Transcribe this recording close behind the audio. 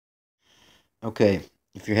Okay,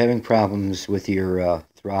 if you're having problems with your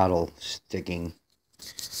throttle sticking,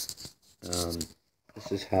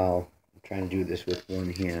 this is how I'm trying to do this with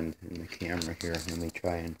one hand in the camera here. Let me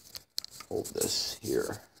try and hold this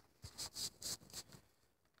here.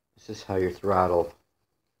 This is how your throttle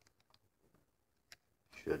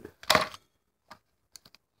should,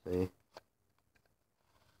 see,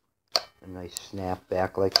 a nice snap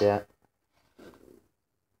back like that.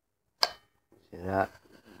 See that?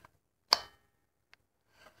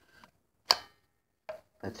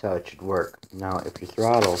 That's how it should work. Now, if your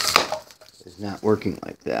throttle is not working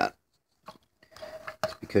like that,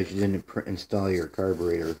 it's because you didn't install your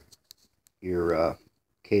carburetor, your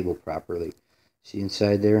cable properly. See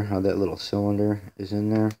inside there how that little cylinder is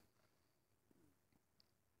in there?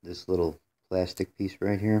 This little plastic piece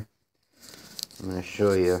right here. I'm going to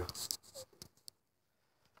show you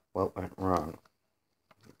what went wrong.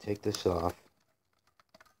 Take this off.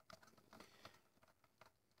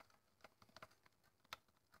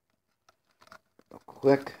 Real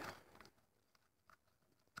quick.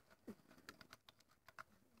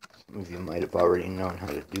 Some of you might have already known how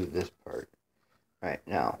to do this part. Alright,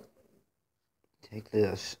 now, take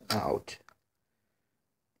this out.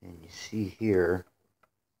 And you see here,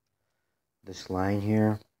 this line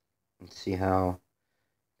here, and see how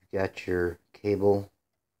you've got your cable,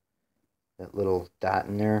 that little dot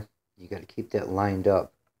in there. You got to keep that lined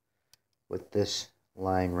up with this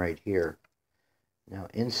line right here. Now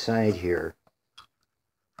inside here,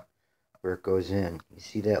 where it goes in, you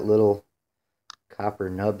see that little copper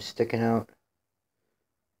nub sticking out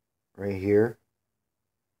right here?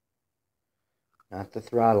 Not the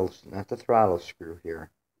throttle screw here.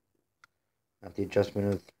 Not the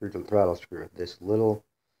adjustment of the throttle screw. This little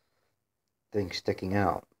thing sticking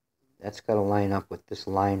out. That's got to line up with this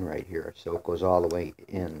line right here, so it goes all the way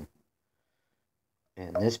in.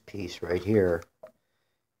 And this piece right here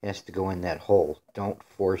has to go in that hole. Don't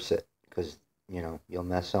force it, because, you know, you'll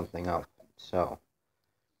mess something up. So,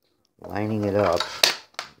 lining it up,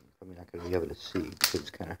 I'm probably not going to be able to see, because it's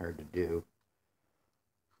kind of hard to do.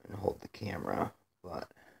 And hold the camera, but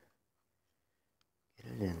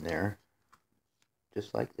get it in there,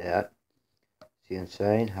 just like that. See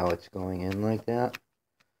inside how it's going in like that?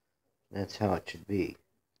 That's how it should be.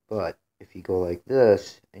 But if you go like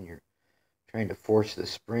this and you're trying to force the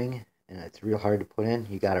spring and it's real hard to put in,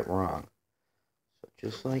 you got it wrong. So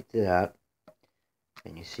just like that,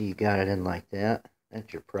 and you see you got it in like that,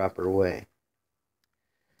 that's your proper way.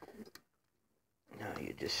 Now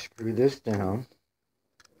you just screw this down.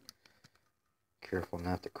 Careful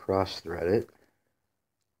not to cross thread it,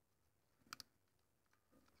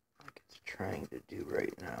 like it's trying to do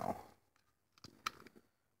right now.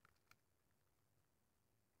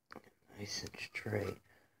 Nice and straight.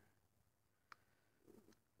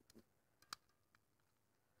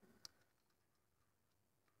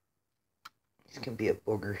 This can be a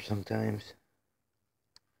booger sometimes.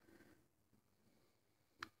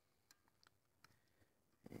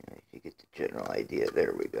 Yeah, you get the general idea.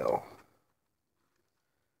 There we go.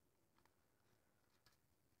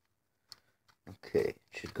 Okay, it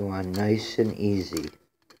should go on nice and easy,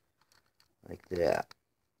 like that.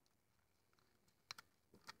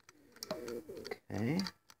 Okay.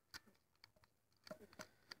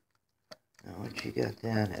 Now once you got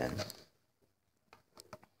that in,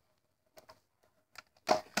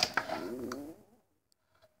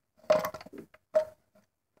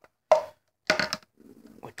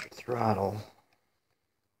 with your throttle,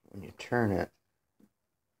 when you turn it,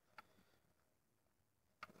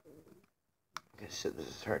 like I said, this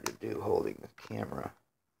is hard to do holding the camera.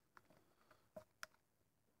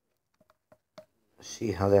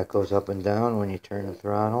 See how that goes up and down when you turn the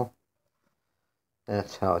throttle?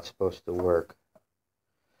 That's how it's supposed to work.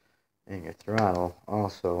 And your throttle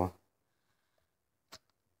also,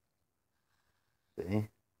 see,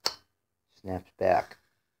 snaps back.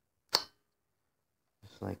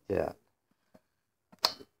 Just like that.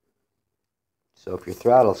 So if your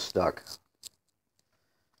throttle's stuck,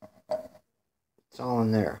 it's all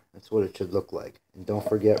in there. That's what it should look like. And don't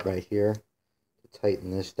forget right here to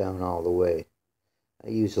tighten this down all the way. I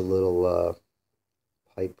use a little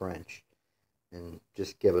pipe wrench and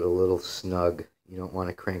just give it a little snug. You don't want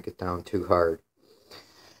to crank it down too hard.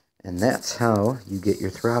 And that's how you get your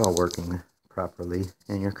throttle working properly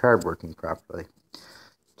and your carb working properly.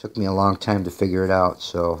 It took me a long time to figure it out,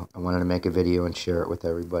 so I wanted to make a video and share it with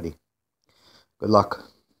everybody. Good luck.